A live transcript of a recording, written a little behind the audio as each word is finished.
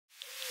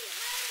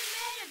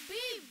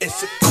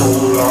It's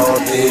cold all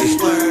day,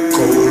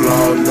 cold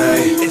all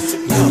night.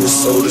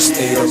 Minnesota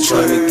State, I'm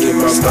trying to get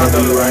my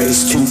money right.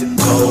 It's too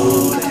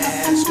cold.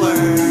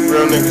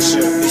 Real nigga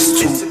shit. It's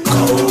too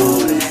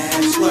cold.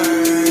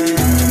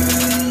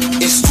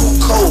 It's too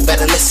cold,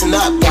 better listen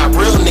up. Got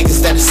real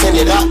niggas that'll send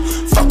it up.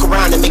 Fuck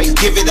around and make you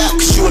give it up,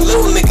 cause you a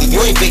little nigga, you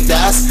ain't big to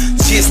us.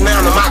 Cheers now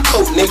on my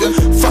coat, nigga.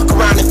 Fuck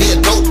around and be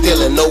a dope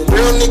dealer. No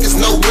real niggas,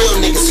 no real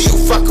niggas. So you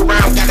fuck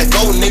around, gotta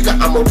go, nigga.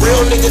 I'm a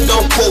real nigga,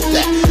 don't quote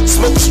that.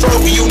 Smoke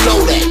stronger, you know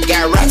that.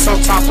 Got racks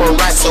on top of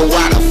racks, so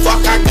why the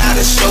fuck I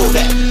gotta show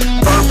that?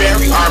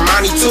 Burberry,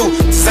 Armani too.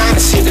 Designer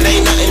shit that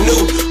ain't nothing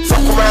new.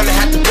 Fuck around and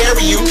have to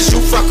bury you, cause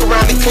you fuck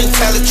around and couldn't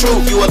tell the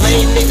truth. You a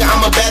lame nigga,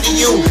 I'ma better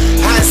you.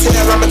 High as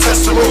hell, I'ma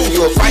touch the roof.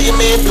 You a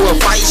fireman, doing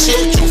fire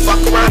shit. You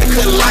fuck around and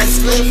couldn't light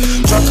split.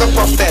 Drunk up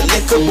off that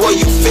liquor, boy,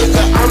 you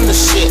figure I'm the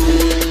shit.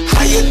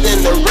 Higher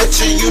than the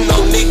richer, you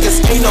know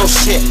niggas ain't no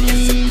shit.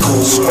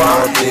 Cold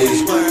all day,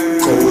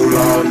 cold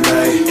all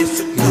night.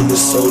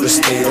 Minnesota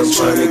State, I'm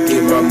trying to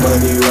get my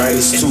money right.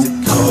 It's too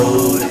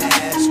cold.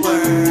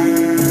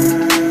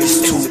 It's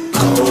too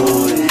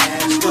cold.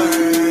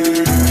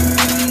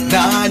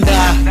 Nah,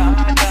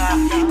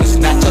 it's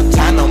not your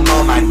time no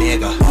more, my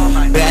nigga.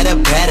 Better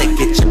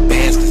get your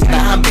bands, cause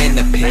now I'm in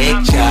the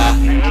picture.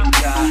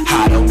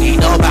 I don't need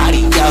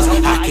nobody else,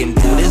 I can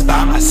do this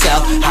by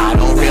myself. I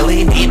don't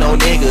really need no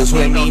niggas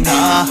with me,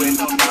 nah.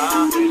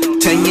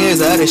 10 years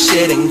of this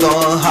shit ain't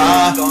going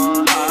hard.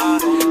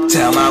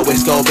 Tell my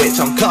Wisco bitch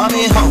I'm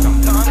coming home,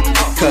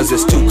 cause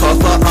it's too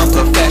cold for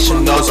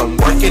unprofessionals. I'm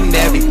working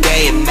every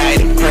day and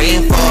night and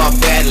praying for a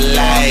better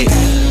life,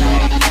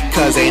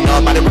 cause ain't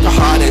nobody work as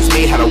hard as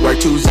me. Had to work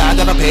 2 jobs,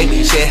 gotta pay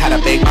me shit. Had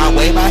to make my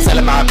way by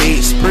selling my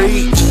beats,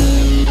 preach.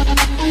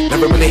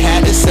 Never really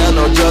had to sell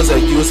no drugs or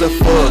use a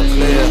full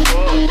clip.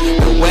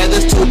 The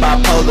weather's too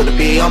bipolar to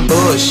be on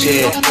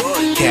bullshit.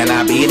 Can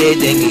I beat it?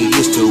 Then you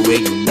used to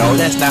it. You know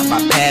that's not my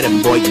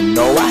pattern, boy. You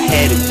know I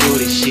had to do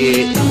this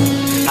shit.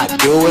 I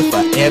do it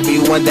for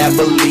everyone that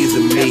believes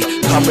in me.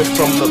 Coming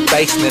from the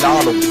basement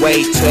all the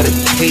way to the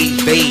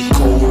TV.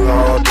 Cold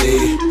all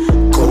day,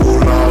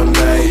 cold all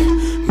night.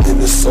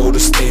 Minnesota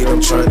State,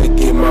 I'm trying to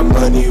get my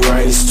money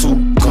right. It's too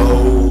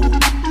cold.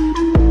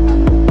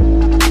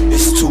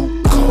 It's too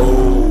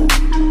cold.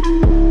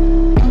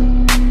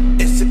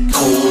 It's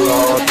cold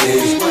all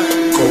day,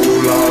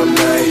 cold all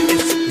night.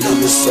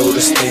 Minnesota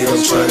State,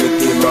 I'm trying to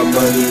get my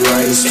money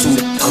right. It's too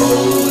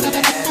cold.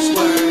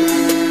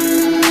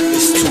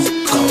 It's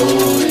too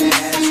cold.